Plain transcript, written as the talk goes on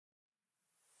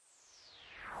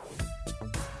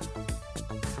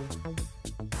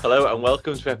Hello and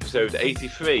welcome to episode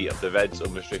 83 of the Reds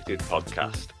Unrestricted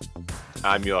podcast.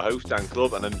 I'm your host, Dan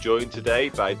Clubb, and I'm joined today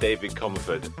by David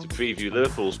Comerford to preview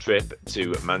Liverpool's trip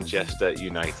to Manchester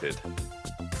United.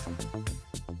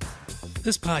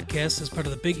 This podcast is part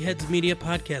of the Big Heads Media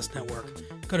Podcast Network.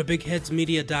 Go to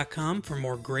bigheadsmedia.com for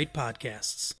more great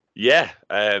podcasts. Yeah,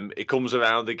 it comes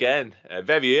around again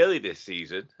very early this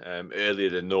season, earlier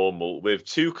than normal, with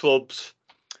two clubs.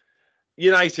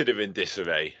 United are in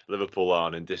disarray. Liverpool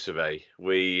aren't in disarray.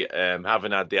 We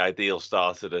haven't had the ideal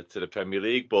start to the Premier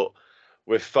League, but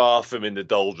we're far from in the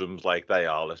doldrums like they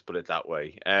are, let's put it that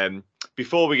way.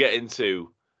 Before we get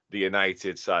into the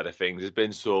United side of things, there's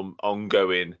been some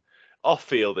ongoing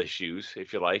off-field issues,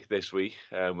 if you like, this week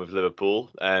with Liverpool.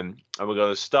 And we're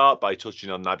going to start by touching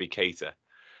on Naby Keita.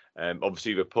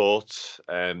 Obviously, reports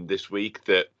this week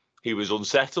that he was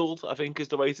unsettled, I think is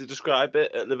the way to describe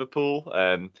it, at Liverpool.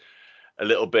 A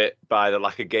little bit by the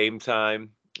lack of game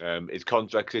time. His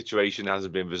contract situation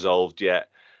hasn't been resolved yet.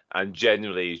 And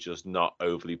generally, he's just not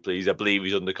overly pleased. I believe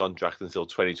he's under contract until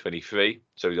 2023.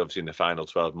 So he's obviously in the final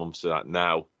 12 months of that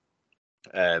now.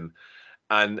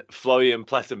 And Florian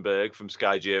Plettenberg from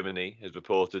Sky Germany has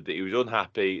reported that he was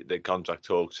unhappy that contract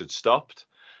talks had stopped.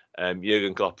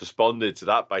 Jurgen Klopp responded to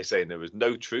that by saying there was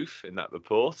no truth in that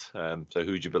report. So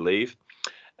who do you believe?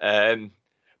 But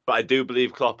I do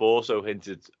believe Klopp also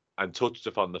hinted and touched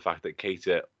upon the fact that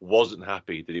Keita wasn't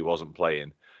happy that he wasn't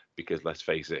playing, because let's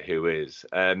face it, who is?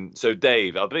 So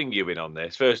Dave, I'll bring you in on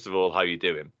this. First of all, how are you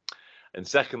doing? And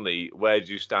secondly, where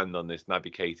do you stand on this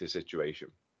Naby Keita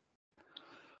situation?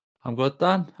 I'm good,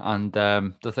 Dan. And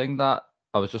the thing that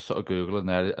I was just sort of Googling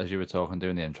there as you were talking,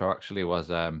 doing the intro, actually, was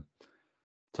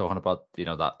talking about,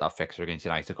 that fixture against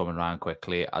United coming around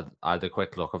quickly. I had a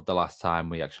quick look of the last time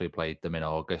we actually played them in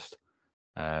August.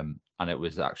 And it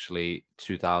was actually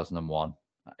 2001,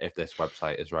 if this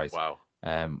website is right. Wow.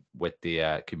 With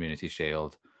the Community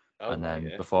Shield. Oh, and then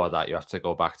yeah. Before that, you have to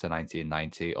go back to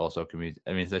 1990. Also,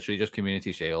 it's literally just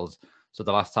Community Shields. So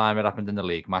the last time it happened in the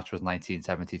league match was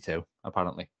 1972,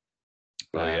 apparently.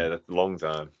 Well, yeah, that's a long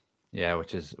time. Yeah,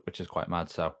 which is quite mad.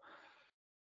 So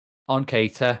on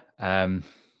Keita,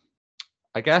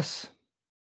 I guess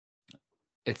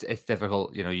it's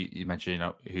difficult. You mentioned,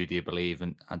 who do you believe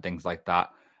and things like that.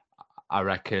 I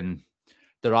reckon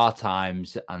there are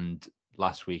times, and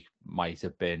last week might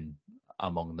have been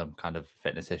among them, kind of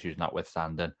fitness issues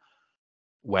notwithstanding,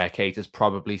 where Keita's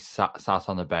probably sat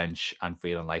on the bench and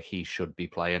feeling like he should be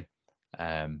playing,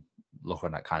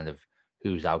 looking at kind of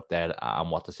who's out there and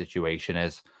what the situation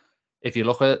is. If you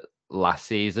look at last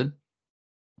season,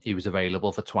 he was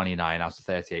available for 29 out of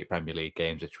 38 Premier League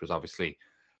games, which was obviously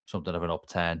something of an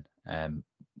upturn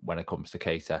when it comes to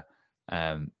Keita.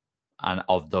 And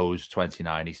of those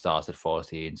 29, he started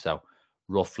 14. So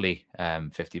roughly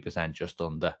 50%, just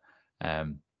under.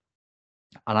 And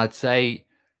I'd say,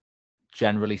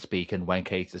 generally speaking, when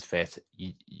Keita's fit,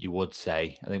 you would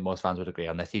say, I think most fans would agree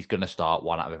on this, he's going to start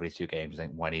 1 out of every 2 games, I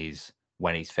think, when he's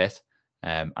fit.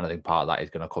 And I think part of that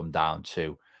is going to come down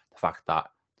to the fact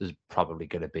that there's probably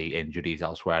going to be injuries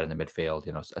elsewhere in the midfield,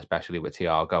 especially with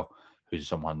Thiago, who's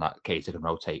someone that Keita can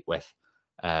rotate with.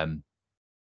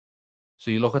 So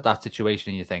you look at that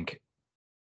situation and you think,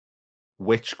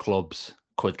 which clubs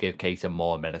could give Keita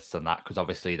more minutes than that? Because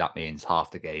obviously that means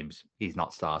half the games he's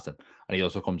not starting. And he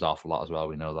also comes off a lot as well,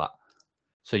 we know that.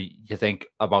 So you think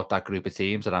about that group of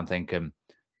teams, and I'm thinking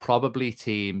probably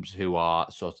teams who are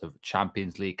sort of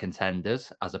Champions League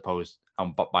contenders, as opposed,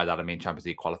 and by that I mean Champions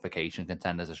League qualification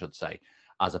contenders, I should say,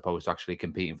 as opposed to actually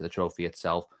competing for the trophy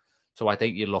itself. So I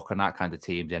think you're looking at kind of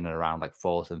teams in and around like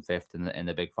 4th and 5th in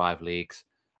the big 5 leagues,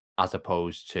 as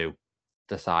opposed to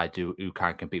decide who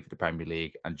can compete for the Premier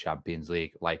League and Champions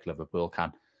League like Liverpool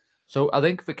can. So I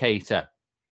think for Keita,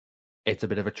 it's a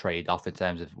bit of a trade-off in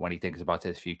terms of when he thinks about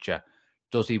his future.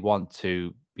 Does he want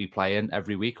to be playing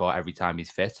every week or every time he's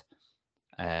fit?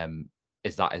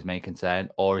 Is that his main concern?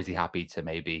 Or is he happy to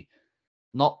maybe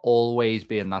not always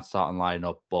be in that starting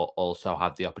lineup, but also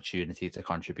have the opportunity to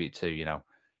contribute to,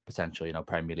 potential,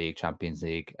 Premier League, Champions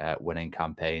League winning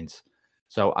campaigns?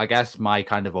 So I guess my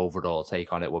kind of overall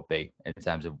take on it would be, in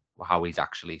terms of how he's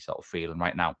actually sort of feeling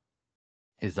right now,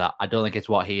 is that I don't think it's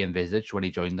what he envisaged when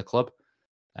he joined the club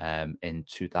in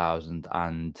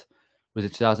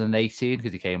 2018,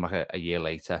 because he came like a year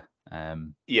later. I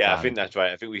think that's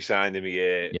right. I think we signed him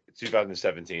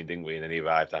 2017, didn't we? And then he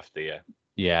arrived after, yeah.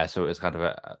 Yeah, so it was kind of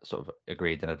a sort of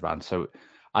agreed in advance. So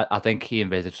I think he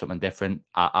envisaged something different,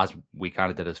 as we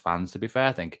kind of did as fans, to be fair.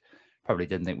 I think probably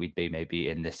didn't think we'd be maybe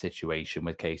in this situation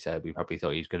with Keita. We probably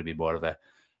thought he was going to be more of a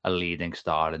a leading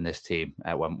star in this team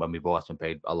when we bought him,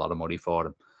 paid a lot of money for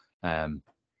him.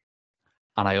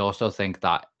 And I also think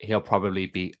that he'll probably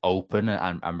be open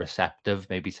and receptive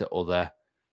maybe to other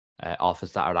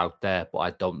offers that are out there, but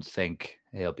I don't think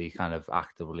he'll be kind of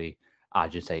actively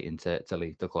agitating to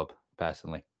leave the club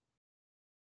personally.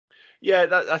 Yeah,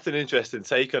 that's an interesting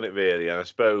take on it, really. And I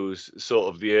suppose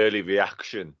sort of the early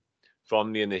reaction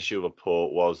from the initial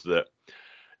report was that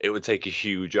it would take a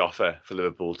huge offer for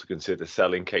Liverpool to consider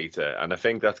selling Keita. And I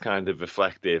think that's kind of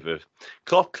reflective of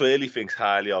Klopp clearly thinks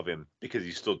highly of him because he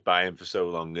stood by him for so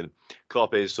long. And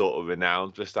Klopp is sort of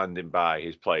renowned for standing by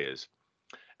his players.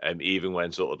 Even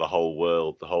when sort of the whole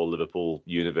world, the whole Liverpool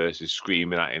universe is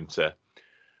screaming at him to,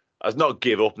 as not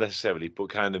give up necessarily, but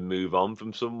kind of move on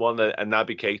from someone. And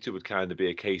Naby Keita would kind of be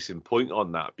a case in point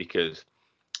on that because,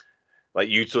 like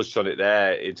you touched on it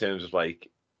there, in terms of like,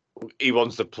 he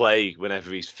wants to play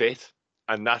whenever he's fit.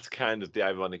 And that's kind of the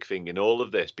ironic thing in all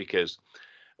of this because,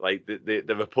 like,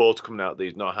 the reports coming out that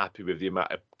he's not happy with the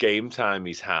amount of game time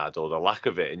he's had or the lack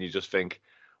of it. And you just think,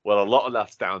 well, a lot of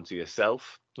that's down to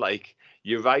yourself. Like,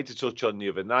 you're right to touch on the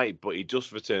other night, but he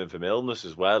just returned from illness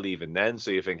as well, even then. So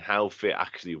you think, how fit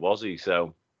actually was he?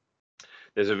 So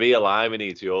there's a real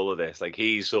irony to all of this. Like,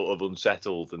 he's sort of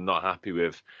unsettled and not happy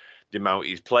with the amount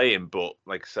he's playing. But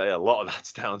like I say, a lot of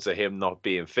that's down to him not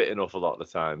being fit enough a lot of the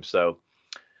time. So,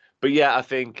 but yeah, I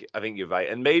think you're right.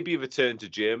 And maybe a return to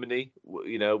Germany.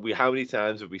 You know, how many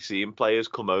times have we seen players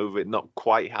come over, it not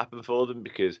quite happen for them?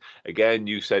 Because again,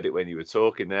 you said it when you were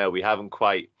talking there, we haven't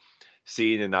quite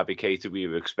seen an Naby Keita we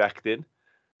were expecting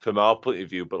from our point of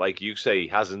view. But like you say,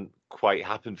 it hasn't quite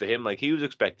happened for him like he was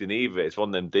expecting either. It's one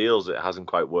of them deals that hasn't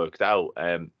quite worked out.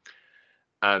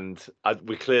 And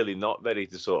we're clearly not ready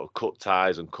to sort of cut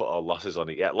ties and cut our losses on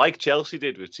it yet, like Chelsea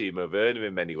did with Timo Werner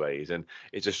in many ways. And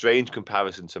it's a strange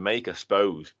comparison to make, I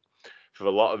suppose, for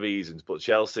a lot of reasons. But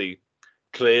Chelsea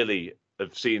clearly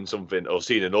have seen something or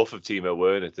seen enough of Timo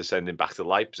Werner to send him back to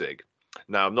Leipzig.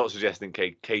 Now, I'm not suggesting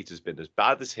Kate has been as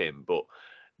bad as him, but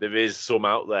there is some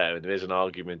out there, and there is an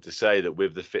argument to say that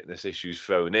with the fitness issues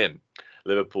thrown in,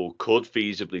 Liverpool could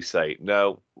feasibly say,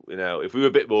 no, if we were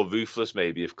a bit more ruthless,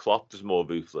 maybe if Klopp was more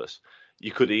ruthless,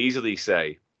 you could easily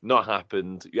say, not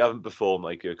happened. You haven't performed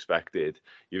like you expected.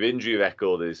 Your injury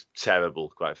record is terrible,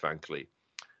 quite frankly.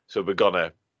 So we're going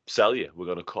to sell you. We're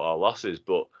going to cut our losses,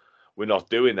 but we're not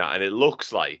doing that. And it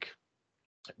looks like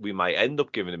we might end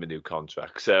up giving him a new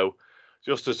contract. So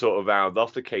just to sort of round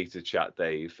off the Keita chat,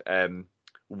 Dave,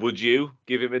 would you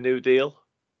give him a new deal?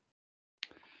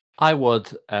 I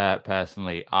would,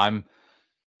 personally. I'm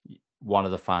one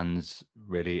of the fans,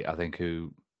 really, I think,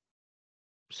 who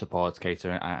supports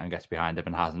Keita and gets behind him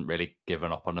and hasn't really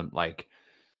given up on him like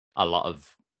a lot of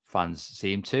fans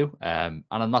seem to. And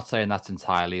I'm not saying that's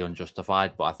entirely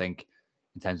unjustified, but I think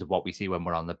in terms of what we see when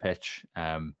we're on the pitch,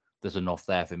 there's enough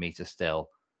there for me to still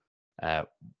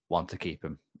want to keep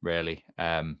him, really.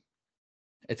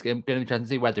 It's going to be interesting to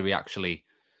see whether he actually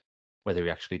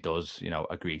does,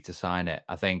 agree to sign it.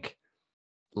 I think,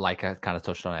 like I kind of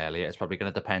touched on earlier, it's probably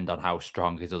going to depend on how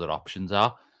strong his other options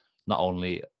are, not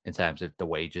only in terms of the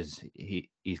wages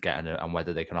he's getting and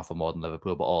whether they can offer more than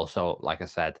Liverpool, but also, like I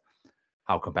said,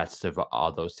 how competitive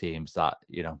are those teams that,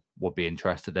 would be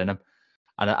interested in him.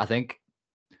 And I think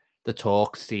the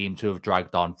talks seem to have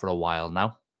dragged on for a while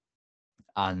now.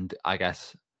 And I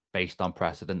guess based on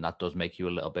precedent, that does make you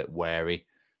a little bit wary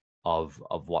of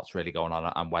what's really going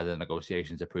on and whether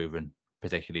negotiations are proven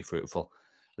particularly fruitful.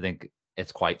 I think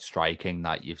it's quite striking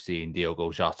that you've seen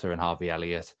Diogo Jota and Harvey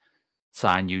Elliott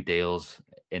sign new deals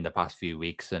in the past few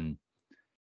weeks and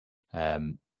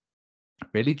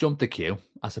really jumped the queue,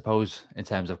 I suppose, in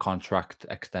terms of contract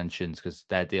extensions, because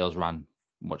their deals ran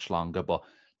much longer. But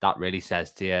that really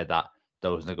says to you that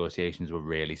those negotiations were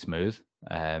really smooth.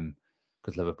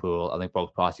 Because Liverpool, I think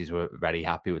both parties were very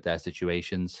happy with their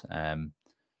situations.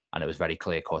 And it was very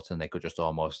clear cut and they could just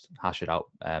almost hash it out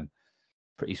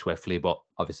pretty swiftly. But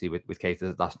obviously with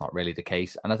Keita, that's not really the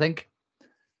case. And I think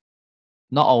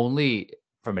not only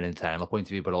from an internal point of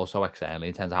view, but also externally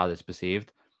in terms of how it's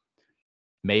perceived,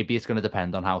 maybe it's going to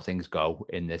depend on how things go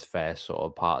in this first sort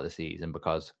of part of the season.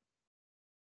 Because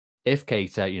if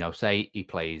Keita, say he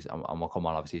plays, and we'll come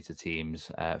on obviously to teams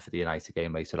for the United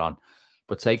game later on,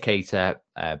 but say Keita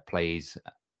plays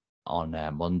on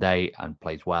Monday and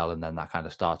plays well, and then that kind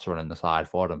of starts running the side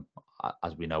for him,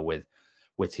 as we know with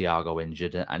Thiago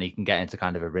injured, and he can get into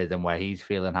kind of a rhythm where he's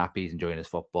feeling happy, he's enjoying his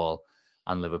football,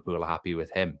 and Liverpool are happy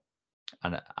with him.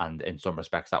 And in some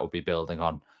respects, that would be building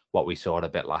on what we saw a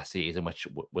bit last season, which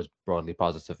was broadly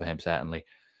positive for him, certainly.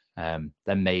 Then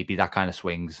maybe that kind of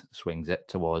swings it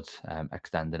towards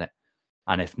extending it.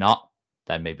 And if not,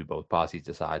 then maybe both parties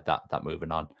decide that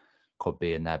moving on could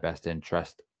be in their best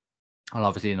interest. And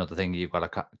obviously another thing you've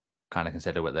got to kind of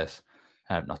consider with this,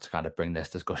 not to kind of bring this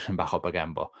discussion back up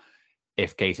again, but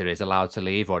if Keita is allowed to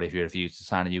leave, or if you refuse to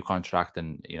sign a new contract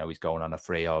and he's going on a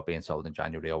free or being sold in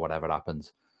January or whatever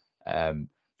happens,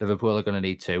 Liverpool are going to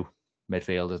need two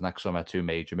midfielders next summer, two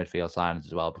major midfield signings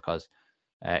as well, because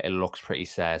it looks pretty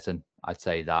certain, I'd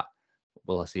say, that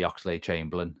we'll see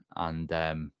Oxlade-Chamberlain and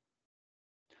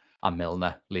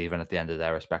Milner leaving at the end of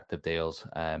their respective deals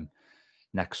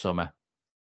next summer.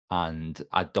 And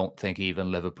I don't think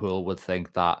even Liverpool would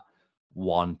think that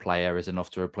one player is enough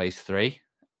to replace three.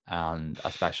 And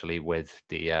especially with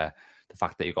the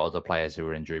fact that you've got other players who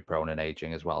are injury prone and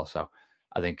aging as well. So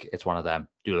I think it's one of them.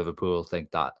 Do Liverpool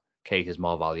think that Keita is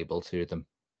more valuable to them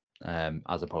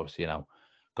as opposed to,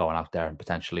 going out there and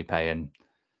potentially paying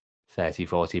 30,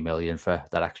 40 million for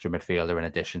that extra midfielder in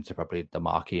addition to probably the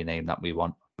marquee name that we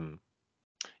want?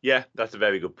 Yeah, that's a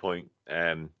very good point.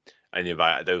 And you're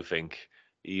right, I don't think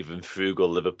even frugal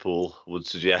Liverpool would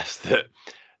suggest that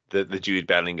the Jude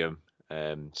Bellingham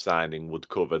signing would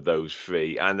cover those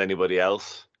three and anybody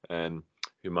else who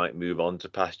might move on to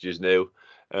pastures new.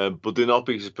 But do not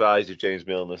be surprised if James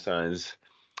Milner signs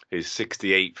his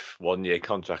 68th one-year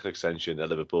contract extension at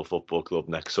Liverpool Football Club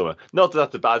next summer. Not that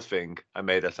that's a bad thing. I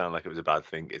made that sound like it was a bad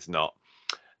thing. It's not.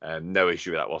 No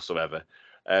issue with that whatsoever.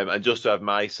 And just to have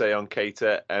my say on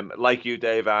Keita, like you,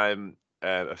 Dave, I'm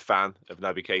a fan of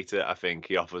Naby Keita. I think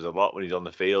he offers a lot when he's on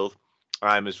the field.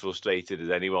 I'm as frustrated as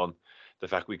anyone. The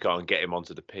fact we can't get him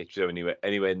onto the pitch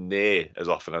anywhere near as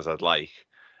often as I'd like.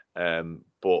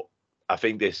 But I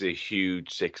think this is a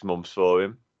huge 6 months for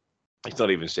him. It's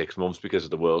not even 6 months because of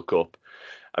the World Cup.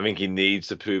 I think he needs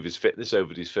to prove his fitness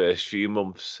over these first few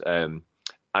months. And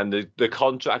the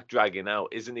contract dragging out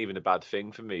isn't even a bad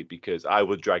thing for me, because I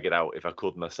would drag it out if I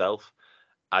could myself.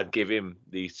 I'd give him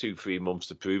these 2-3 months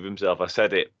to prove himself. I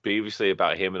said it previously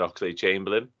about him and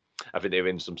Oxlade-Chamberlain. I think they're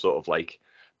in some sort of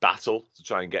battle to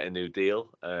try and get a new deal.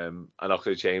 And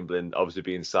Oxlade-Chamberlain obviously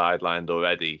being sidelined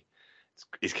already,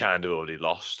 he's kind of already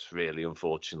lost, really,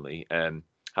 unfortunately.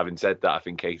 Having said that, I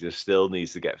think Keita still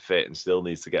needs to get fit and still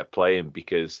needs to get playing,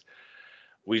 because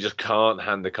we just can't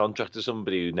hand the contract to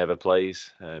somebody who never plays.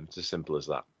 It's as simple as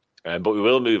that. But we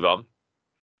will move on.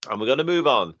 And we're going to move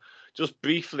on just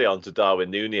briefly on to Darwin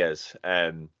Nunez.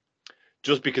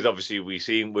 Just because obviously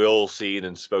we all seen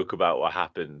and spoke about what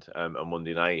happened on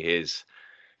Monday night, his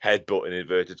headbutt in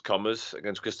inverted commas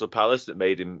against Crystal Palace that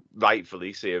made him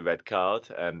rightfully see a red card.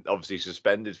 Obviously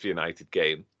suspended for United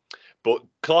game. But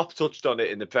Klopp touched on it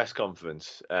in the press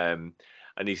conference, and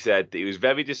he said that he was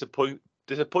very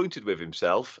disappointed with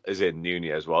himself, as in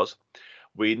Nunez was.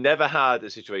 We never had a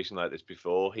situation like this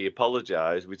before. He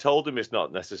apologised. We told him it's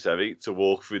not necessary to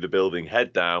walk through the building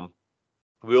head down.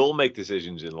 We all make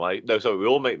decisions in life. No, sorry, we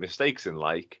all make mistakes in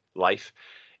life.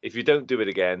 If you don't do it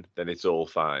again, then it's all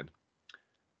fine.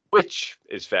 Which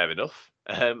is fair enough,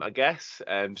 I guess.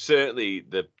 Certainly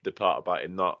the part about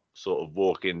him not sort of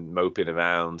moping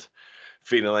around,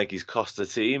 feeling like he's cost the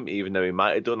team, even though he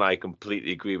might have done, I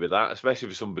completely agree with that, especially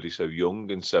for somebody so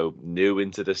young and so new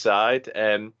into the side.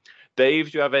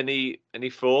 Dave, do you have any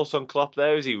thoughts on Klopp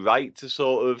there? Is he right to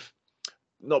sort of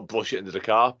not brush it under the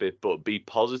carpet, but be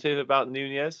positive about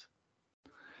Nunez?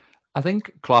 I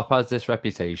think Klopp has this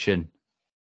reputation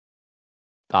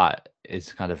that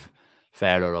is kind of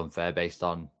fair or unfair based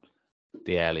on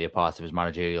the earlier parts of his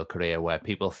managerial career, where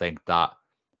people think that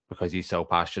because he's so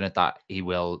passionate that he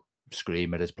will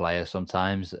scream at his players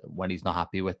sometimes when he's not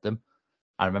happy with them.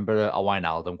 I remember a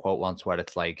Wijnaldum quote once where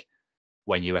it's like,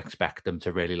 when you expect them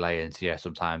to really lay into you,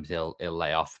 sometimes he'll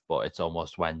lay off, but it's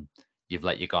almost when you've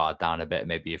let your guard down a bit,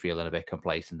 maybe you're feeling a bit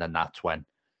complacent, then that's when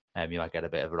you might get a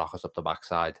bit of a rocket up the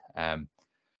backside.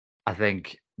 I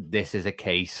think this is a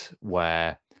case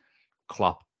where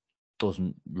Klopp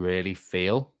doesn't really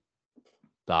feel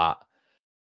that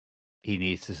he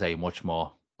needs to say much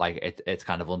more. Like it's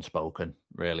kind of unspoken,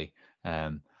 really.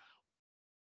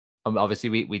 Obviously,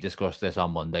 we discussed this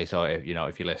on Monday, so if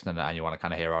you're listening and you want to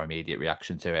kind of hear our immediate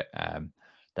reaction to it,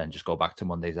 then just go back to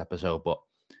Monday's episode. But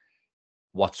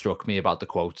what struck me about the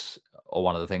quotes, or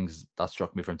one of the things that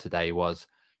struck me from today, was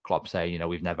Klopp saying,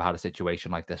 we've never had a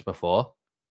situation like this before,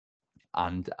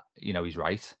 and he's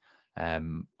right. I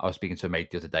was speaking to a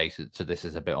mate the other day, so this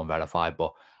is a bit unverified,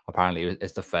 but apparently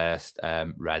it's the first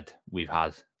red we've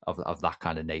had of that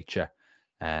kind of nature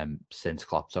since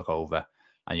Klopp took over.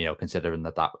 And, considering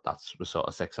that was sort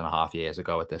of 6.5 years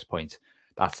ago at this point,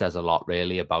 that says a lot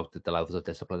really about the levels of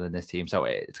discipline in this team. So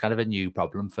it's kind of a new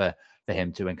problem for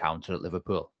him to encounter at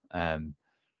Liverpool,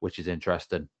 which is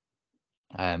interesting.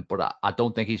 But I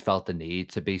don't think he's felt the need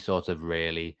to be sort of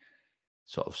really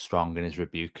sort of strong in his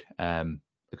rebuke.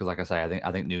 Because, like I say,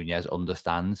 I think Nunez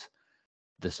understands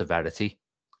the severity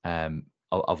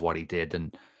of what he did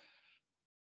and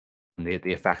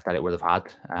the effect that it would have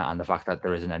had, and the fact that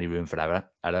there isn't any room for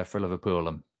error for Liverpool.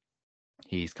 And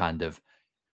he's kind of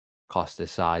cost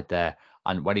his side there.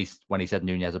 And when he said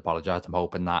Nunez apologised, I'm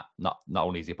hoping that not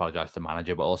only has he apologised to the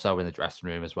manager, but also in the dressing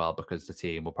room as well, because the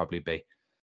team will probably be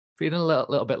feeling a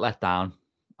little bit let down,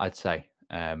 I'd say,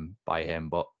 by him.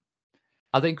 But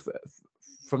I think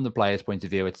from the player's point of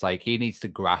view, it's like he needs to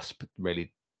grasp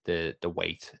really the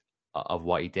weight of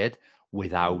what he did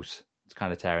without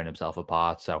kind of tearing himself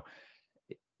apart. So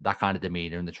that kind of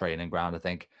demeanour in the training ground, I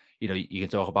think, you can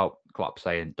talk about Klopp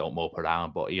saying don't mope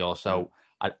around, but he also,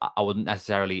 I wouldn't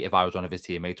necessarily, if I was one of his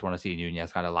teammates, want to see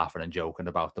Nunez kind of laughing and joking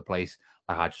about the place.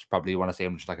 Like, I just probably want to see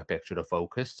him just like a picture of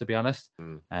focus, to be honest,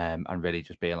 and really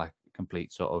just being like a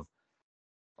complete sort of,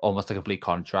 almost a complete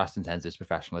contrast in terms of his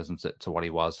professionalism to what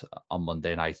he was on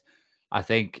Monday night. I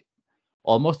think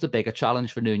almost the bigger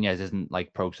challenge for Nunez isn't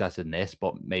like processing this,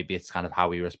 but maybe it's kind of how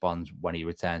he responds when he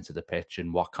returns to the pitch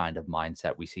and what kind of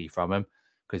mindset we see from him.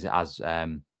 Because as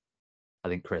I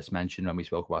think Chris mentioned when we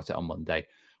spoke about it on Monday,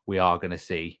 we are going to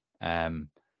see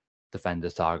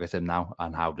defenders target him now,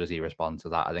 and how does he respond to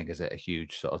that? I think is a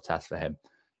huge sort of test for him.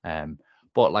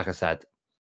 But like I said,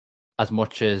 as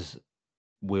much as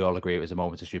we all agree it was a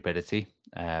moment of stupidity,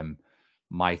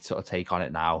 my sort of take on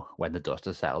it now, when the dust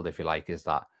has settled, if you like, is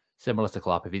that similar to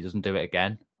Klopp, if he doesn't do it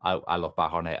again, I look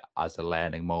back on it as a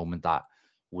learning moment that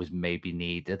was maybe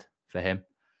needed for him.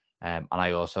 And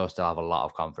I also still have a lot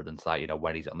of confidence that,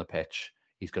 when he's on the pitch,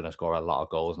 he's going to score a lot of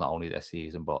goals, not only this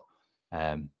season, but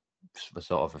for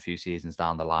sort of a few seasons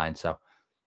down the line. So,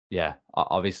 yeah,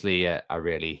 obviously a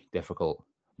really difficult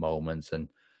moment and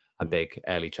a big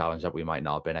early challenge that we might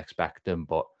not have been expecting,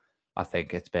 but I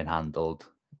think it's been handled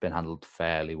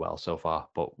fairly well so far.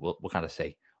 But we'll kind of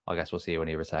see. I guess we'll see when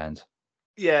he returns.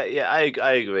 Yeah,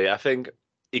 I agree. I think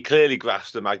he clearly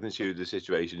grasped the magnitude of the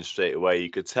situation straight away. You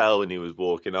could tell when he was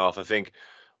walking off. I think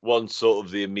once sort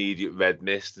of the immediate red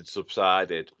mist had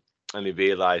subsided and he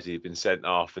realised he'd been sent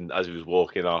off, and as he was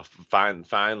walking off,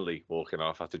 finally walking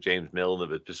off after James Milner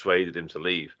had persuaded him to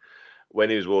leave, when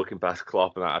he was walking past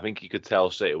Klopp, and I think you could tell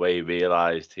straight away he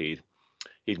realised he'd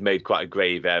made quite a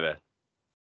grave error.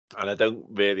 And I don't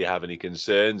really have any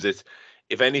concerns.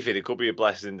 If anything, it could be a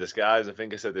blessing in disguise. I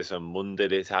think I said this on Monday.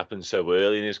 It happened so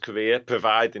early in his career,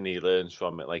 providing he learns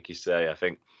from it, like you say. I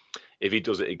think if he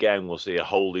does it again, we'll see a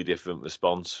wholly different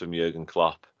response from Jurgen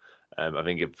Klopp. I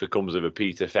think it becomes a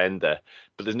repeat offender,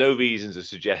 but there's no reason to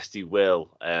suggest he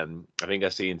will. I think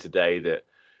I've seen today that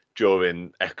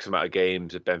during X amount of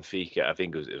games at Benfica, I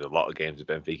think it was a lot of games at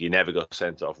Benfica, he never got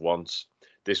sent off once.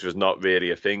 This was not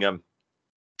really a thing.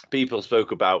 People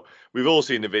spoke about, we've all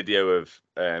seen the video of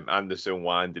Anderson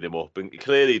winding him up, and he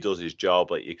clearly does his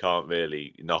job. Like, you can't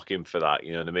really knock him for that,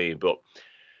 you know what I mean? But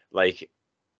like,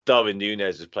 Darwin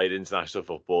Nunez has played international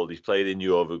football, he's played in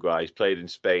Uruguay, he's played in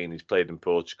Spain, he's played in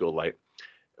Portugal. Like,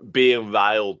 being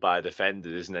riled by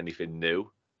defenders isn't anything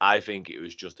new. I think it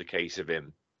was just a case of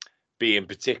him being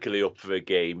particularly up for a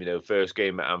game, first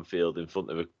game at Anfield in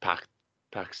front of a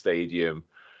packed stadium,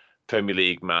 Premier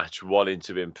League match, wanting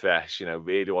to impress,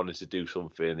 really wanted to do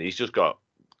something. He's just got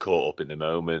caught up in the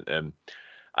moment.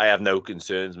 I have no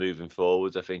concerns moving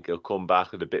forwards. I think he'll come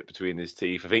back with a bit between his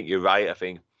teeth. I think you're right. I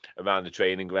think around the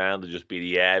training ground there'll just be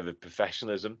the air of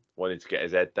professionalism, wanting to get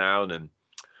his head down and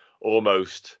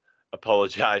almost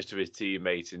apologise to his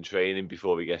teammates in training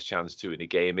before he gets a chance to in a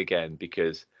game again,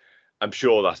 because I'm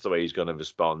sure that's the way he's going to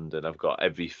respond, and I've got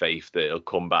every faith that he'll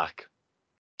come back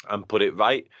and put it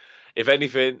right. If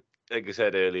anything, like I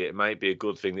said earlier, it might be a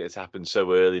good thing that it's happened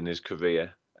so early in his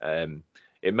career.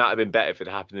 It might have been better if it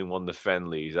happened in one of the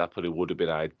friendlies. That probably would have been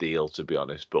ideal, to be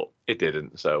honest, but it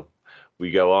didn't. So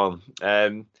we go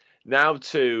on. Now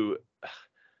to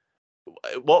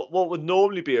what would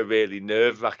normally be a really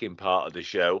nerve-wracking part of the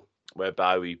show,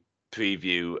 whereby we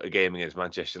preview a game against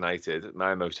Manchester United,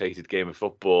 my most hated game of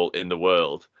football in the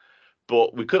world.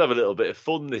 But we could have a little bit of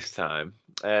fun this time,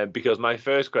 because my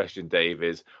first question, Dave,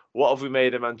 is what have we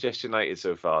made of Manchester United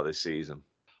so far this season?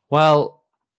 Well,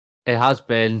 it has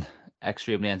been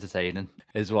extremely entertaining,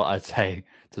 is what I'd say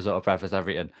to sort of preface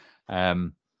everything.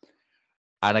 And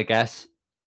I guess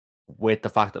with the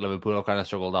fact that Liverpool have kind of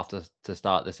struggled off to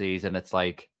start the season, it's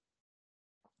like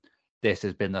this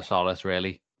has been the solace,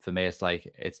 really. For me, it's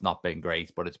like it's not been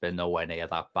great, but it's been nowhere near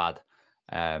that bad.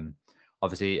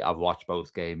 Obviously, I've watched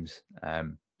both games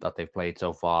that they've played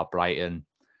so far. Brighton,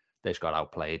 they just got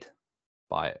outplayed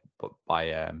by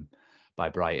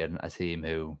Brighton, a team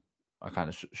who I kind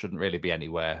of shouldn't really be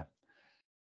anywhere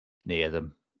near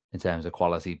them in terms of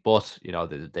quality. But, you know,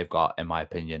 they've got, in my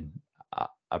opinion,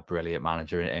 a brilliant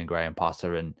manager in Graham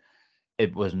Potter, and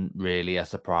it wasn't really a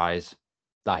surprise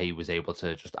that he was able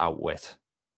to just outwit.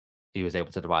 He was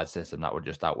able to devise a system that would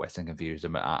just outwit and confuse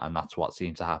them, and that's what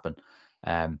seemed to happen.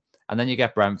 And then you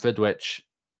get Brentford, which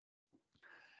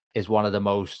is one of the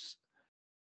most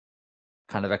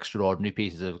kind of extraordinary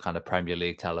pieces of kind of Premier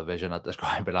League television, I'd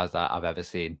describe it as, that I've ever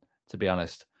seen, to be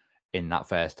honest. In that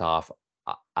first half,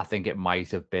 I think it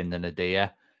might have been the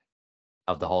nadir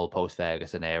of the whole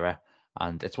post-Ferguson era.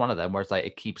 And it's one of them where it's like,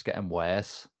 it keeps getting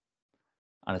worse.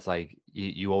 And it's like,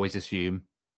 you always assume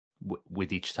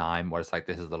with each time where it's like,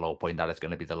 this is the low point, that it's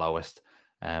going to be the lowest.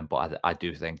 But I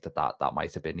do think that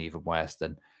might have been even worse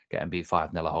than getting beat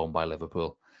 5-0 at home by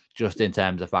Liverpool. Just in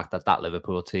terms of the fact that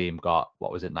Liverpool team got,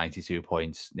 92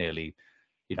 points, nearly,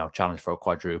 challenged for a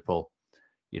quadruple.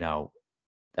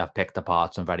 They've picked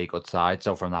apart some very good sides.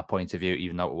 So from that point of view,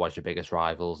 even though it was your biggest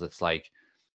rivals, it's like,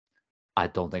 I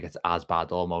don't think it's as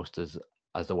bad almost as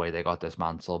the way they got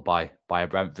dismantled by a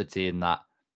Brentford team that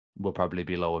will probably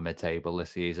be lower mid-table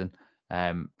this season.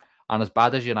 And as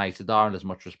bad as United are, and as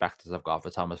much respect as I've got for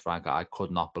Thomas Frank, I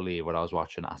could not believe what I was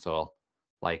watching at all.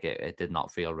 Like, it did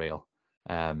not feel real.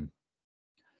 And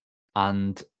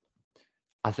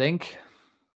I think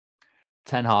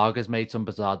Ten Hag has made some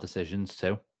bizarre decisions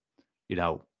too.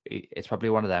 It's probably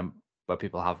one of them where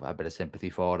people have a bit of sympathy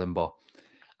for him, but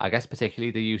I guess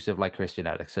particularly the use of like Christian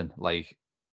Eriksen. Like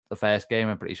the first game,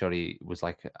 I'm pretty sure he was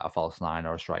like a false nine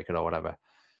or a striker or whatever.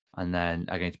 And then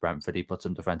against Brentford, he puts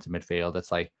him defensive midfield.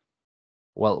 It's like,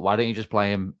 well, why don't you just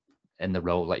play him in the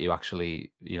role that you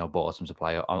actually, bought him to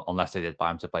play, unless they did buy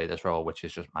him to play this role, which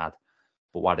is just mad.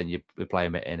 But why don't you play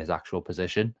him in his actual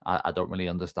position? I don't really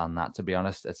understand that, to be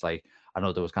honest. It's like, I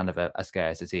know there was kind of a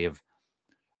scarcity of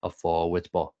forwards,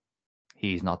 but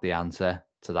he's not the answer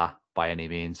to that by any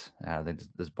means. I think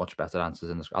there's much better answers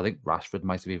in this. I think Rashford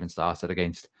might have even started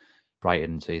against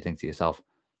Brighton. So you think to yourself,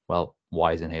 well,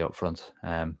 why isn't he up front?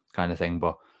 Kind of thing.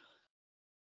 But,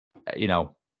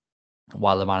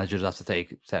 while the managers have to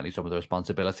take certainly some of the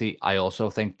responsibility, I also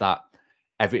think that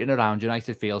everything around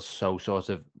United feels so sort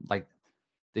of like,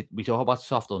 we talk about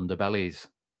soft underbellies.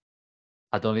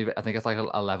 I think it's like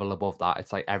a level above that.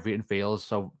 It's like everything feels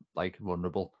so like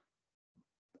vulnerable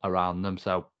around them.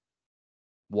 So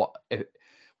what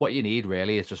you need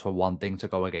really is just for one thing to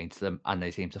go against them, and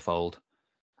they seem to fold,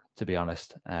 to be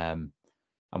honest. And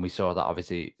we saw that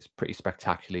obviously it's pretty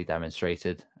spectacularly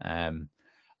demonstrated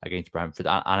against Brentford.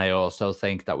 And I also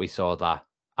think that we saw that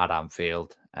at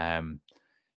Anfield. When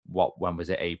was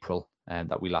it? April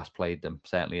that we last played them,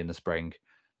 certainly in the spring.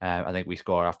 I think we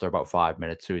scored after about 5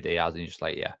 minutes through Diaz, and you're just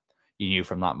like, yeah, you knew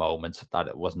from that moment that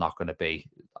it was not going to be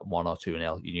 1 or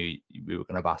 2-0. You knew we were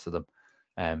going to batter them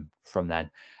from then.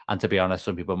 And to be honest,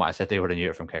 some people might have said they would have knew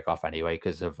it from kickoff anyway,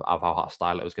 because of how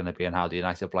hostile it was going to be and how the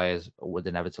United players would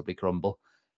inevitably crumble.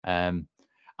 And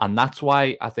that's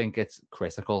why I think it's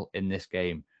critical in this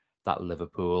game that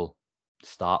Liverpool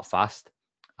start fast.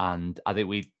 And I think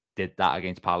we did that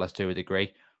against Palace to a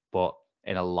degree, but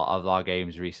in a lot of our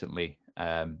games recently,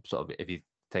 sort of if you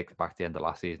take it back to the end of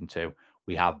last season too,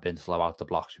 we have been slow out the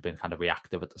blocks. We've been kind of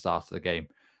reactive at the start of the game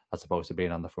as opposed to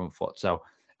being on the front foot. So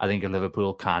I think if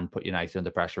Liverpool can put United under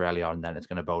pressure early on, then it's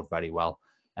going to bode very well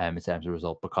in terms of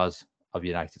result because of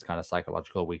United's kind of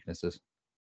psychological weaknesses.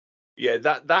 Yeah,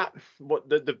 that what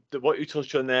what you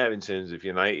touched on there in terms of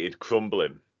United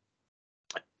crumbling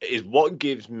is what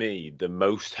gives me the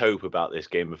most hope about this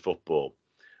game of football.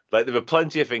 Like, there were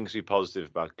plenty of things to be positive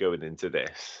about going into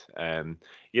this.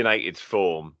 United's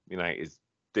form, United's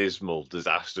dismal,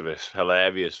 disastrous,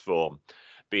 hilarious form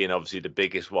being obviously the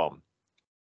biggest one.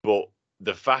 But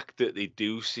the fact that they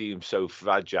do seem so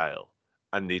fragile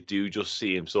and they do just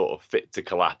seem sort of fit to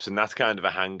collapse, and that's kind of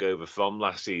a hangover from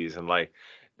last season. Like,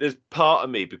 there's part of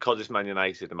me, because it's Man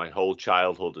United and my whole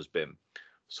childhood has been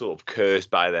sort of cursed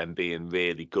by them being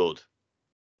really good.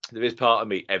 There is part of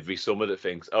me every summer that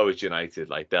thinks, oh, it's United,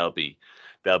 like they'll be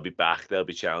back, they'll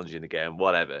be challenging again,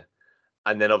 whatever.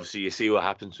 And then obviously you see what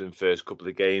happens in the first couple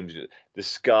of games. The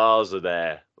scars are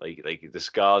there, like the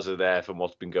scars are there from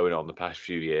what's been going on the past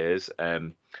few years.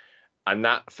 And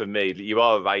that, for me, you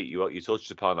are right. You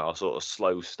touched upon our sort of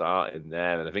slow start in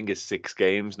there, and I think it's 6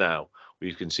 games now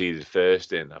we've conceded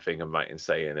first in. I think I'm right in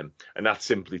saying, and that's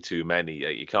simply too many.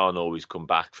 You can't always come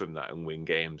back from that and win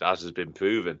games, as has been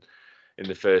proven in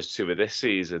the first 2 of this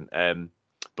season.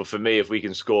 But for me, if we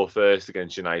can score first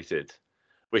against United,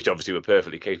 which obviously we're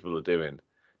perfectly capable of doing,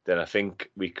 then I think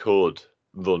we could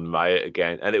run riot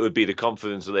again. And it would be the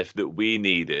confidence lift that we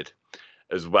needed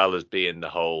as well as being the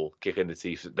whole kick in the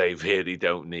teeth that they really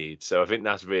don't need. So I think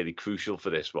that's really crucial for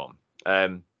this one.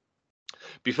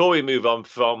 Before we move on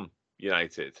from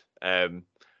United,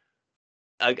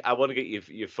 I want to get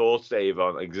your thoughts, Dave,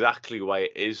 on exactly why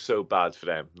it is so bad for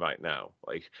them right now.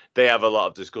 Like, they have a lot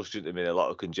of discussion at the minute, a lot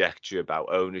of conjecture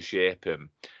about ownership, and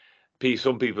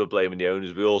some people are blaming the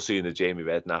owners. We all seen the Jamie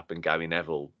Redknapp and Gary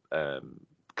Neville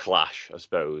clash, I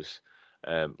suppose,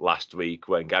 last week,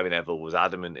 when Gary Neville was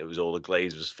adamant it was all the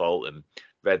Glazers' fault, and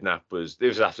Redknapp was. This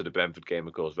was after the Brentford game,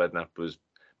 of course. Redknapp was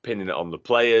pinning it on the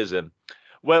players. And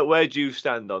where do you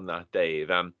stand on that, Dave?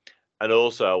 And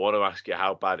also, I want to ask you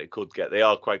how bad it could get. They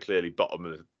are quite clearly bottom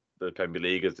of the Premier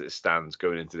League as it stands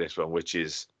going into this one, which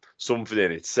is something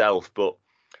in itself. But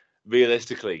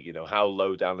realistically, how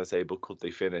low down the table could they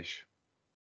finish?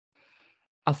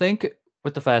 I think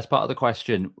with the first part of the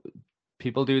question,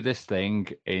 people do this thing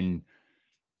in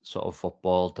sort of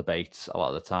football debates a lot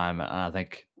of the time. And I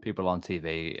think people on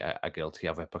TV are guilty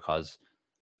of it because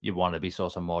you want to be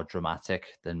sort of more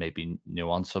dramatic than maybe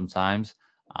nuanced sometimes.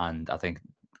 And I think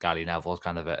Gary Neville's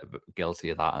kind of guilty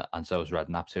of that, and so is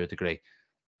Redknapp to a degree.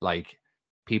 Like,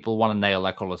 people want to nail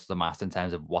their colours to the mast in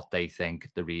terms of what they think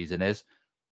the reason is,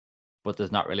 but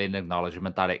there's not really an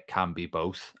acknowledgement that it can be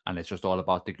both, and it's just all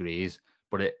about degrees.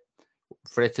 But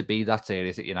for it to be that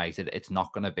serious at United, it's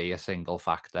not going to be a single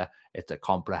factor. It's a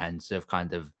comprehensive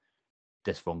kind of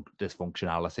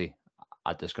dysfunctionality,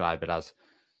 I'd describe it as.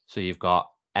 So you've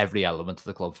got every element of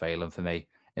the club failing for me.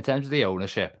 In terms of the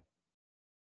ownership,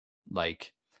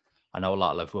 like, I know a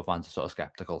lot of Liverpool fans are sort of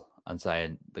skeptical and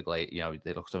saying they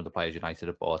look at some of the players United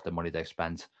have bought, the money they've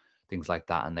spent, things like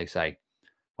that, and they say,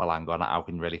 well, hang on, how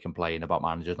can you really complain about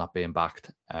managers not being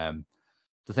backed?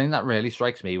 The thing that really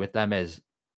strikes me with them is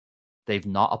they've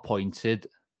not appointed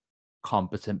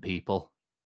competent people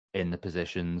in the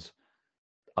positions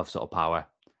of sort of power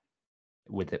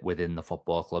within the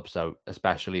football club. So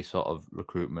especially sort of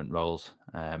recruitment roles.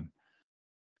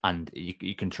 And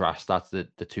you contrast that to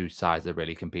the two sides they're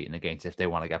really competing against if they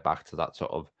want to get back to that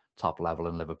sort of top level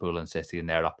in Liverpool and City, and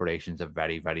their operations are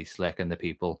very, very slick, and the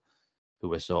people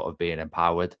who are sort of being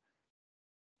empowered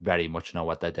very much know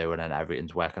what they're doing, and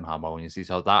everything's working harmoniously.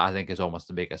 So that, I think, is almost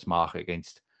the biggest mark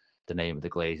against the name of the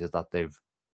Glazers, that they've,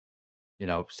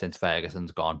 since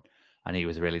Ferguson's gone and he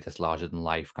was really this larger than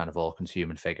life kind of all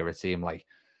consuming figure, it seemed like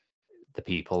the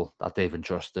people that they've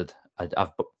entrusted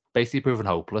have basically proven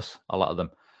hopeless, a lot of them.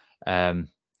 And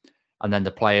then the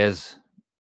players,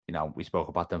 we spoke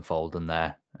about them folding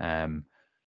there.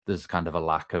 There's kind of a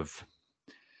lack of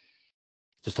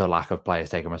players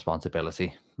taking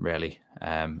responsibility, really,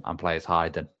 and players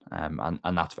hiding. And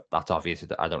that's obvious.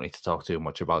 I don't need to talk too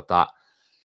much about that.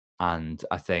 And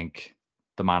I think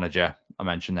the manager, I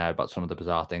mentioned there about some of the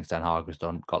bizarre things Ten Hag has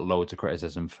done, got loads of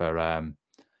criticism for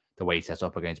the way he set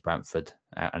up against Brentford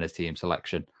and his team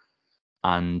selection.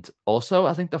 And also,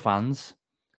 I think the fans,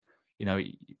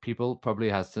 people probably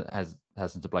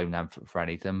hesitant to blame them for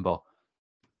anything, but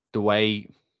the way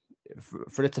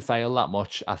for it to fail that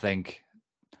much, I think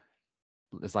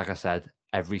it's like I said,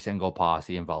 every single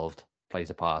party involved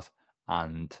plays a part,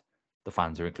 and the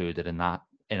fans are included in that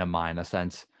in a minor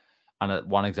sense. And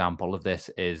one example of this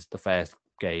is the first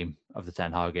game of the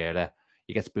Ten Hag era.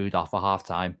 He gets booed off at half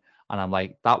time, and I'm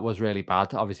like, that was really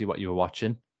bad. Obviously, what you were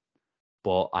watching.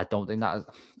 But I don't think that,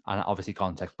 and obviously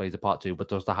context plays a part too, but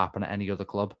does that happen at any other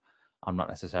club? I'm not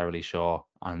necessarily sure.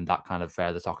 And that kind of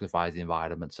further toxifies the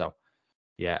environment. So,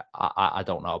 yeah, I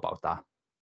don't know about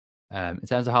that. In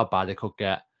terms of how bad it could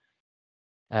get,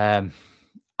 I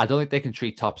don't think they can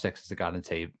treat top six as a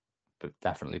guarantee, but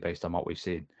definitely based on what we've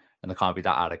seen. And there can't be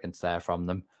that arrogance there from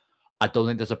them. I don't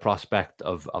think there's a prospect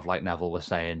of like Neville was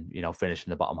saying,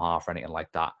 finishing the bottom half or anything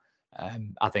like that.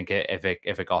 I think if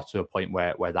it got to a point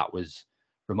where that was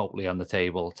remotely on the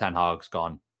table, Ten Hag's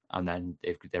gone, and then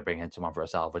if they bring in someone for a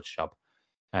salvage job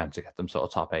to get them sort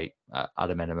of top 8 at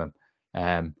a minimum.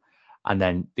 And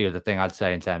then the other thing I'd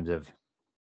say in terms of,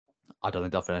 I don't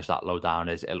think they'll finish that low down,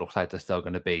 is it looks like there's still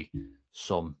going to be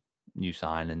some new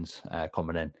signings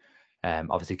coming in.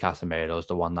 Obviously, Casemiro is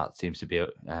the one that seems to be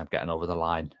getting over the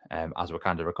line as we're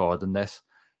kind of recording this.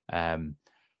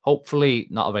 Hopefully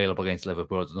not available against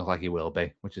Liverpool. It doesn't look like he will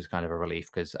be, which is kind of a relief,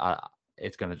 because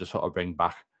it's going to just sort of bring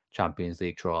back Champions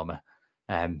League trauma,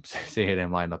 seeing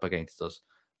him line up against us.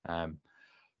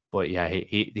 But yeah,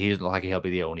 he doesn't look like he'll be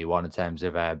the only one in terms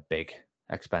of big,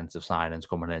 expensive signings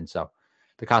coming in. So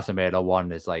the Casemiro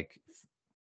one is like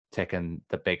ticking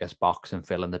the biggest box and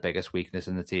filling the biggest weakness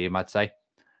in the team, I'd say.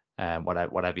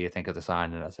 Whatever you think of the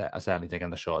signing, I certainly think in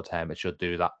the short term it should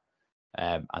do that.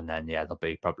 And then, yeah, there'll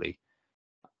be probably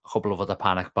a couple of other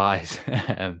panic buys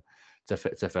to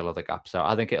fill other gaps. So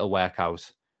I think it'll work out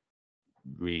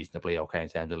reasonably okay in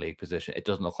terms of league position. It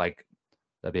doesn't look like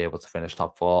they'll be able to finish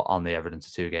top 4 on the evidence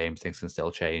of 2 games. Things can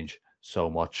still change so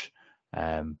much.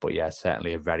 But yeah,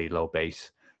 certainly a very low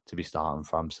base to be starting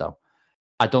from. So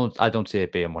I don't see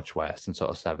it being much worse than sort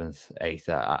of 7th, 8th,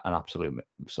 an absolute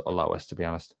sort of lowest, to be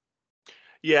honest.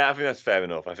 Yeah, I think that's fair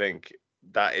enough. I think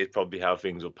that is probably how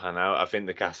things will pan out. I think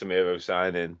the Casemiro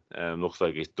signing looks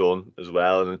like it's done as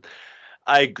well. And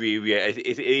I agree with you.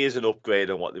 It is an upgrade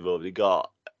on what they've already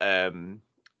got. And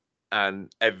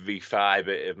every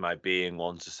fibre of my being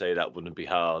wants to say that wouldn't be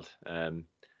hard,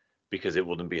 because it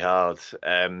wouldn't be hard.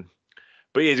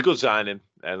 But yeah, he's a good signing.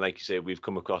 And like you say, we've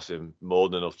come across him more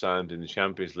than enough times in the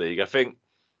Champions League. I think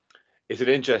it's an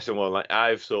interesting one. Like,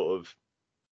 I've sort of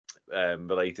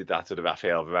related that to the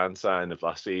Rafael Varane sign of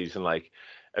last season. Like,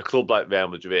 a club like Real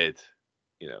Madrid,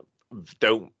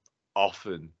 don't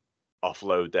often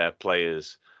offload their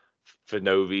players for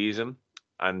no reason.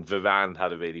 And Varane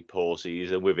had a really poor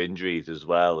season with injuries as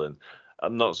well. And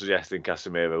I'm not suggesting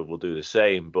Casemiro will do the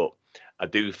same, but I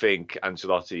do think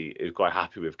Ancelotti is quite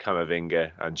happy with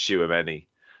Camavinga and Tchouaméni,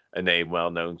 a name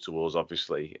well known to us,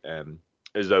 obviously,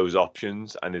 as those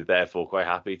options, and is therefore quite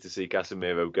happy to see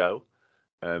Casemiro go.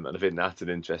 And I think that's an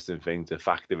interesting thing to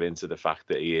factor into the fact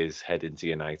that he is heading to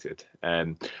United.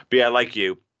 But yeah, like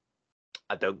you,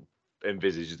 I don't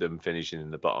envisage them finishing in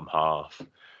the bottom half.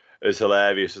 As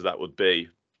hilarious as that would be,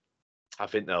 I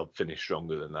think they'll finish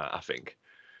stronger than that. I think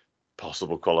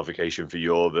possible qualification for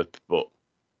Europe, but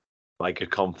like a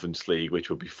Conference League,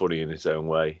 which would be funny in its own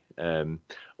way,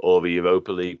 or the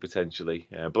Europa League potentially.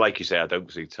 But like you say, I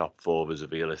don't see top 4 as a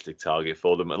realistic target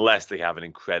for them unless they have an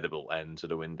incredible end to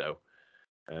the window,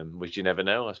 which you never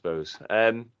know, I suppose.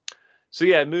 So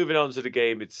yeah, moving on to the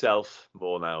game itself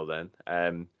more now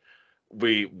then.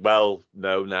 We well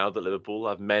know now that Liverpool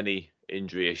have many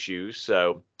injury issues,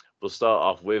 so we'll start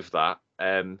off with that.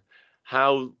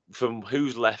 How, from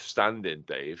who's left standing,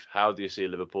 Dave? How do you see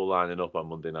Liverpool lining up on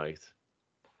Monday night?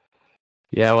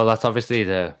 Yeah, well, that's obviously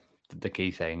the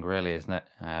key thing, really, isn't it?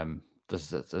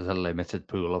 There's a limited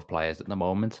pool of players at the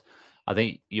moment. I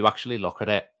think you actually look at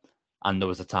it, and there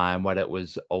was a time where the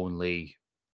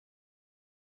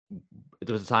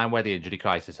injury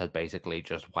crisis had basically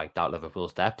just wiped out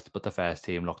Liverpool's depth, but the first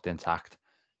team looked intact.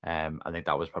 I think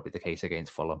that was probably the case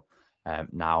against Fulham.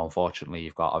 Now, unfortunately,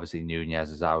 you've got obviously Nunez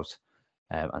is out,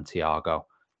 and Thiago,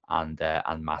 and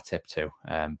Matip too.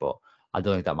 But I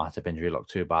don't think that Matip injury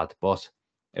looked too bad. But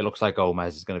it looks like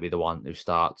Gomez is going to be the one who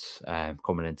starts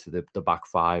coming into the back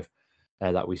 5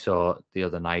 that we saw the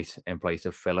other night in place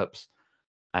of Phillips.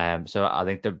 So I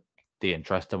think the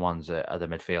interesting ones are the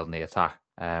midfield and the attack.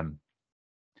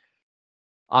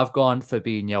 I've gone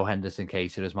Fabinho, Henderson,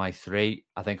 Keita as my 3.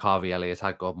 I think Harvey Elliott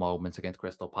had good moments against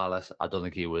Crystal Palace. I don't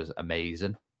think he was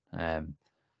amazing.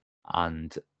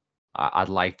 And I'd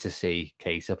like to see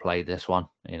Keita play this one.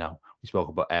 We spoke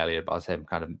about earlier about him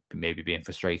kind of maybe being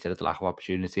frustrated at the lack of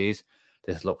opportunities.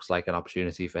 This looks like an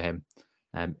opportunity for him.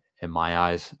 In my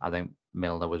eyes, I think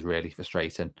Milner was really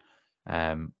frustrating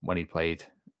when he played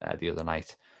the other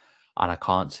night. And I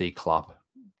can't see Klopp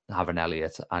having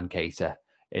Elliott and Keita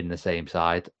in the same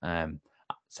side.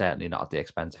 Certainly not at the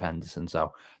expense of Henderson.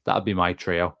 So that would be my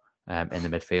trio in the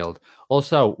midfield.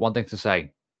 Also, one thing to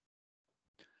say,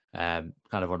 kind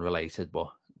of unrelated, but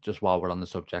just while we're on the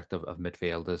subject of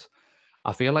midfielders,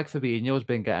 I feel like Fabinho has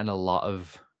been getting a lot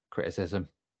of criticism,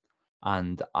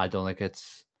 and I don't think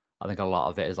I think a lot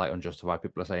of it is like unjustified.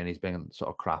 People are saying he's been sort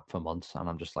of crap for months, and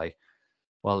I'm just like,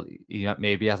 well,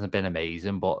 maybe he hasn't been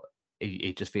amazing, but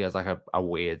he just feels like a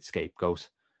weird scapegoat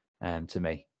to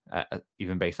me,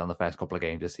 even based on the first couple of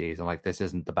games this season. Like, this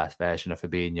isn't the best version of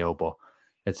Fabinho, but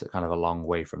it's kind of a long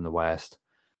way from the worst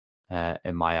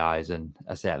in my eyes, and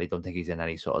I certainly don't think he's in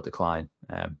any sort of decline.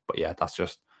 But yeah, that's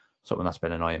just something that's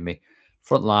been annoying me.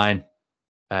 Front line,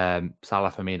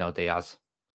 Salah, Firmino, Diaz.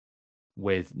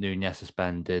 With Nunez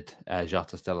suspended,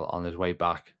 Jota still on his way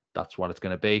back. That's what it's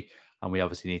going to be. And we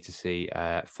obviously need to see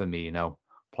Firmino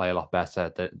play a lot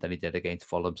better than he did against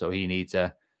Fulham. So he needs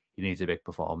a big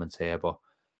performance here. But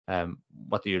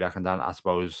what do you reckon, Dan? I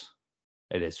suppose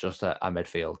it is just a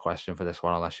midfield question for this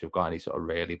one, unless you've got any sort of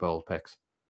really bold picks.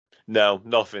 No,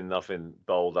 nothing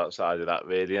bold outside of that,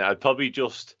 really. I'd probably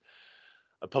just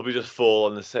fall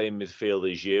on the same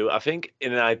midfield as you. I think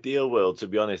in an ideal world, to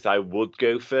be honest, I would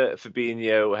go for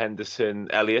Fabinho, Henderson,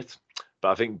 Elliott. But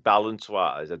I think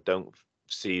balance-wise, I don't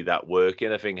see that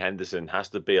working. I think Henderson has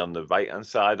to be on the right-hand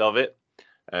side of it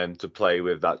to play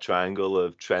with that triangle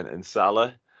of Trent and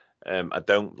Salah. I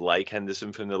don't like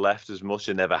Henderson from the left as much.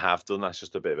 I never have done. That's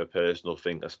just a bit of a personal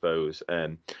thing, I suppose.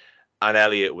 and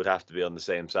Elliott would have to be on the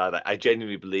same side. I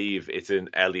genuinely believe it's an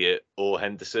Elliott or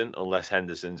Henderson, unless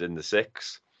Henderson's in the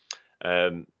 6.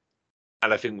 And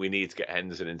I think we need to get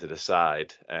Henderson into the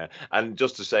side. And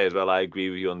just to say as well, I agree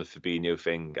with you on the Fabinho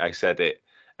thing. I said it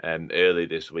early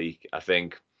this week. I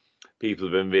think people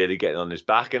have been really getting on his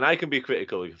back, and I can be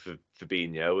critical of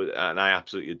Fabinho, and I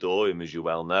absolutely adore him, as you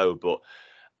well know. But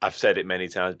I've said it many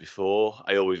times before.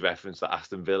 I always reference that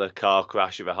Aston Villa car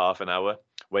crash of a half an hour.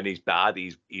 When he's bad,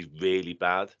 he's really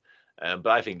bad. But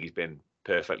I think he's been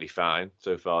perfectly fine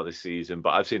so far this season.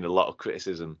 But I've seen a lot of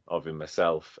criticism of him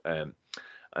myself, and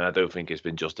I don't think it's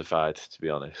been justified, to be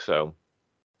honest. So,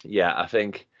 yeah, I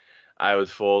think I would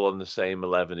fall on the same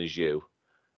 11 as you.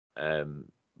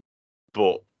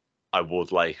 But I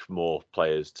would like more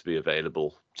players to be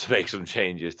available to make some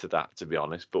changes to that, to be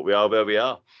honest. But we are where we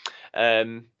are.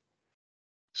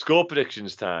 Score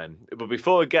predictions time. But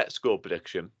before we get score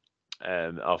prediction,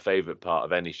 our favourite part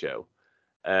of any show,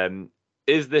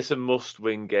 is this a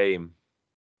must-win game?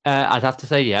 I'd have to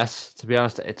say yes. To be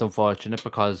honest, it's unfortunate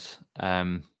because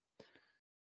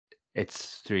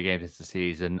it's 3 games into the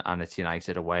season and it's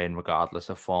United away, and regardless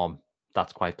of form,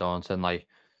 that's quite daunting. Like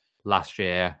last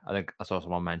year, I think I saw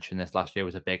someone mention this. Last year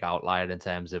was a big outlier in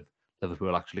terms of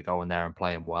Liverpool actually going there and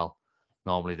playing well.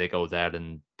 Normally they go there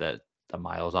and they're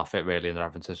miles off it, really, and they're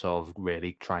having to sort of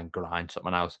really try and grind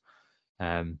something out.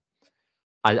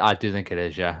 I do think it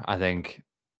is, yeah. I think,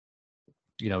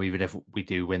 even if we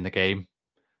do win the game,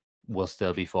 we'll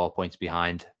still be 4 points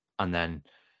behind, and then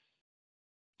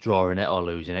drawing it or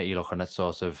losing it, you're looking at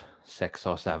sort of 6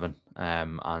 or 7.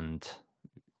 And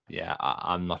yeah,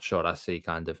 I'm not sure I see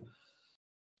kind of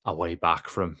a way back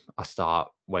from a start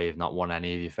where you've not won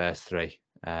any of your first 3.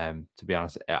 To be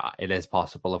honest, it is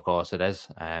possible, of course it is,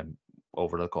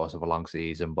 over the course of a long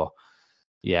season, but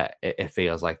yeah, it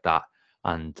feels like that.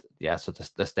 And yeah, so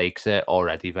the stakes are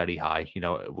already very high.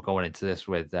 We're going into this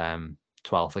with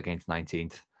 12th against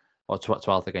 19th, or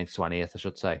 12th against 20th, I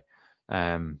should say.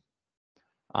 And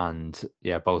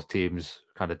yeah, both teams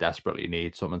kind of desperately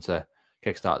need something to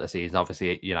kickstart the season.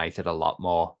 Obviously, United a lot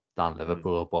more than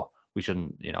Liverpool, but we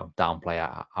shouldn't,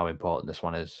 downplay how important this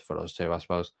one is for us too, I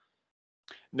suppose.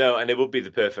 No, and it would be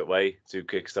the perfect way to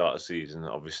kickstart a season,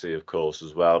 obviously, of course,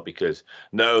 as well, because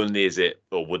not only is it,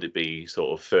 or would it be,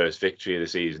 sort of first victory of the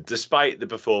season, despite the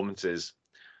performances.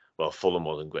 Well, Fulham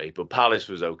wasn't great, but Palace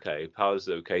was okay. Palace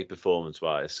was okay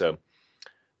performance-wise. So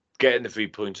getting the 3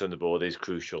 points on the board is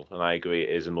crucial, and I agree it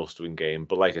is a must-win game.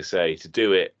 But like I say, to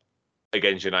do it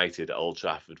against United at Old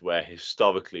Trafford, where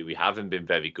historically we haven't been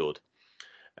very good,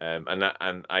 and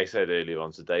I said earlier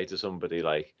on today to somebody,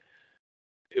 like,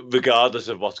 regardless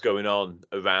of what's going on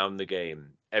around the game,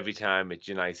 every time it's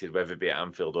United, whether it be at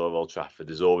Anfield or Old Trafford,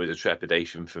 there's always a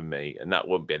trepidation from me, and that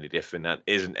won't be any different. That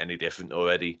isn't any different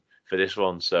already for this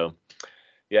one. So,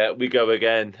 yeah, we go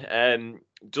again.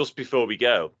 Just before we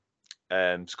go,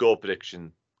 score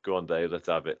prediction. Go on, Dave. Let's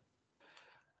have it.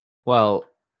 Well,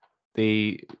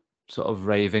 the sort of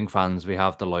raving fans we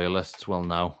have, the loyalists, will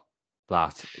know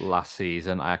that last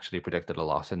season I actually predicted a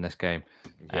loss in this game,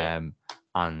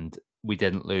 and we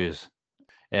didn't lose.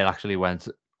 It actually went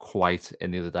quite in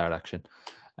the other direction.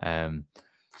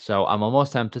 So I'm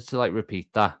almost tempted to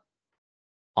repeat that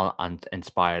and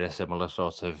inspire a similar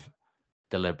sort of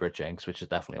deliberate jinx, which is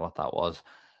definitely what that was.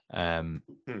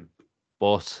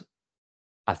 But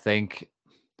I think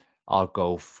I'll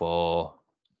go for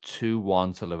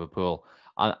 2-1 to Liverpool.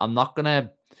 I'm not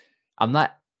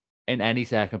in any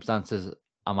circumstances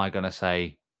am I gonna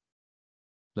say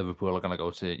Liverpool are gonna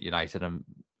go to United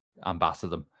and batter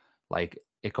them. Like,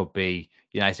 it could be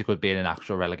United could be in an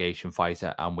actual relegation fight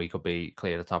and we could be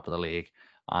clear at the top of the league,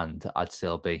 and I'd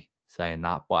still be saying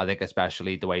that. But I think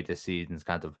especially the way this season's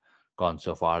kind of gone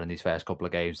so far in these first couple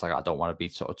of games, like, I don't want to be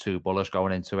sort of too bullish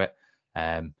going into it.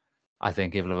 I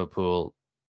think if Liverpool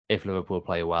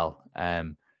play well,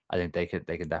 I think they can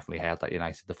definitely hurt that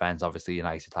United defence. Obviously,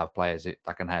 United have players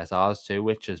that can hurt ours too,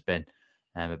 which has been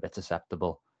a bit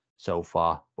susceptible so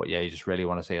far. But yeah, you just really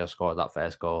want to see us score that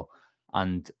first goal.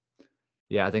 And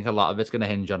yeah, I think a lot of it's going to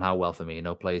hinge on how well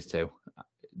Firmino plays too.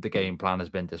 The game plan has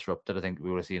been disrupted. I think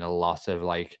we would have seen a lot of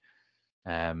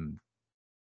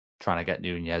trying to get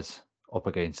Nunez up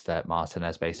against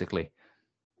Martinez, basically,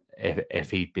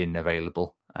 if he'd been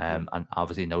available. And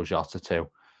obviously no Jota too.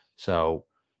 So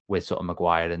with sort of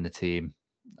Maguire in the team,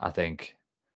 I think,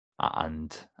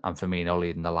 and Firmino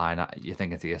leading the line, you're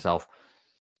thinking to yourself,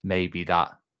 maybe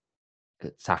that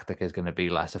tactic is going to be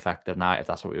less effective now if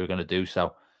that's what we were going to do.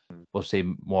 So we'll see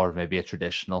more of maybe a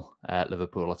traditional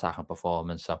Liverpool attacking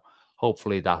performance. So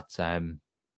hopefully that's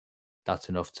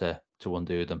enough to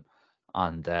undo them.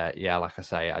 And yeah, like I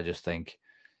say, I just think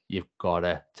you've got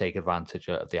to take advantage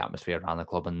of the atmosphere around the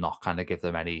club and not kind of give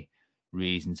them any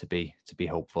reason to be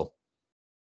hopeful.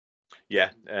 Yeah,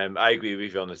 I agree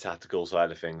with you on the tactical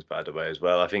side of things, by the way, as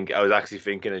well. I think I was actually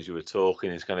thinking as you were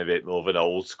talking, it's kind of a bit more of an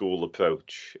old school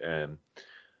approach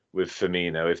with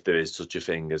Firmino, if there is such a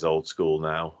thing as old school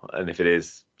now. And if it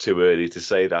is too early to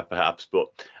say that, perhaps, but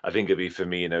I think it'd be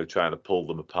Firmino trying to pull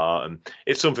them apart. And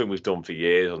it's something we've done for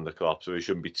years on the Klopp, so it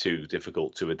shouldn't be too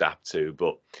difficult to adapt to.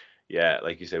 But yeah,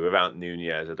 like you say, without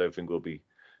Nunez, I don't think we'll be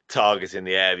targeting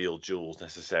the aerial duels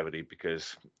necessarily,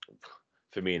 because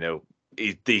Firmino,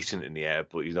 he's decent in the air,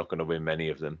 but he's not going to win many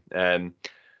of them.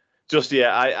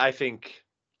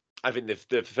 I think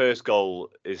the first goal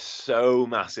is so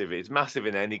massive. It's massive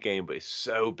in any game, but it's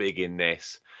so big in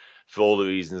this for all the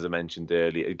reasons I mentioned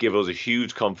earlier. It gives us a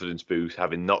huge confidence boost,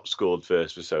 having not scored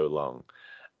first for so long,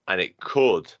 and it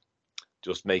could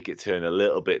just make it turn a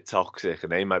little bit toxic,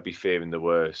 and they might be fearing the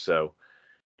worst. So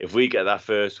if we get that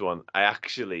first one, I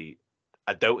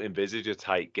don't envisage a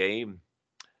tight game.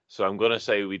 So I'm going to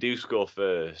say we do score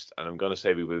first, and I'm going to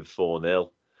say we win 4-0.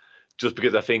 Just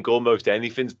because I think almost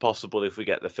anything's possible if we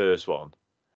get the first one,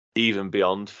 even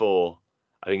beyond 4.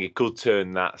 I think it could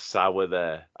turn that sour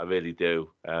there. I really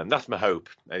do. That's my hope,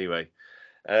 anyway.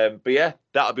 But yeah,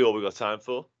 that'll be all we've got time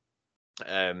for.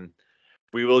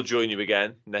 We will join you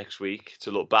again next week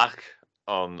to look back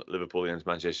on Liverpool against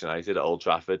Manchester United at Old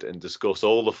Trafford and discuss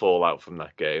all the fallout from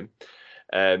that game.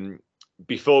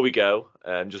 Before we go,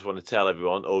 just want to tell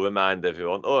everyone, or remind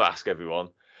everyone, or ask everyone,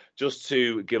 just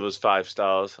to give us 5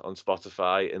 stars on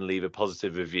Spotify and leave a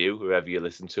positive review wherever you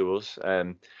listen to us.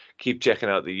 Keep checking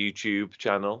out the YouTube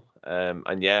channel,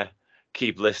 and yeah,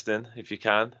 keep listening if you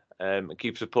can, and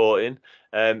keep supporting.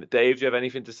 Dave, do you have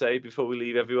anything to say before we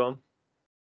leave everyone?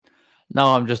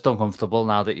 No, I'm just uncomfortable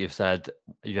now that you've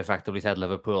effectively said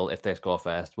Liverpool, if they score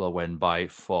first, will win by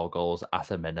 4 goals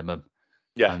at a minimum.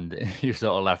 Yeah. And you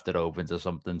sort of left it open to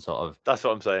something sort of... That's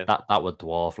what I'm saying. That would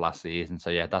dwarf last season. So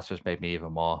yeah, that's just made me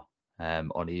even more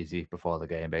uneasy before the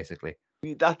game, basically.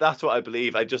 That's what I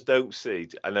believe. I just don't see.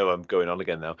 I know I'm going on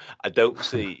again now. I don't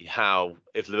see how,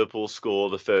 if Liverpool score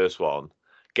the first one,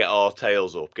 get our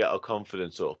tails up, get our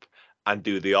confidence up, and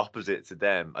do the opposite to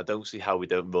them. I don't see how we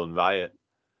don't run riot.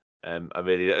 I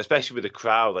really, especially with the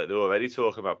crowd, like they're already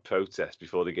talking about protests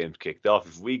before the game's kicked off.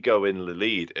 If we go in the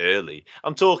lead early,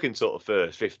 I'm talking sort of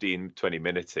first 15, 20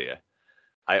 minutes here.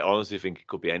 I honestly think it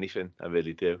could be anything. I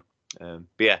really do. But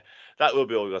yeah, that will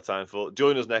be all we've got time for.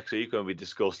 Join us next week when we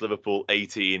discuss Liverpool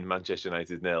 18, Manchester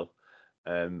United 0.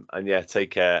 And yeah,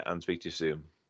 take care and speak to you soon.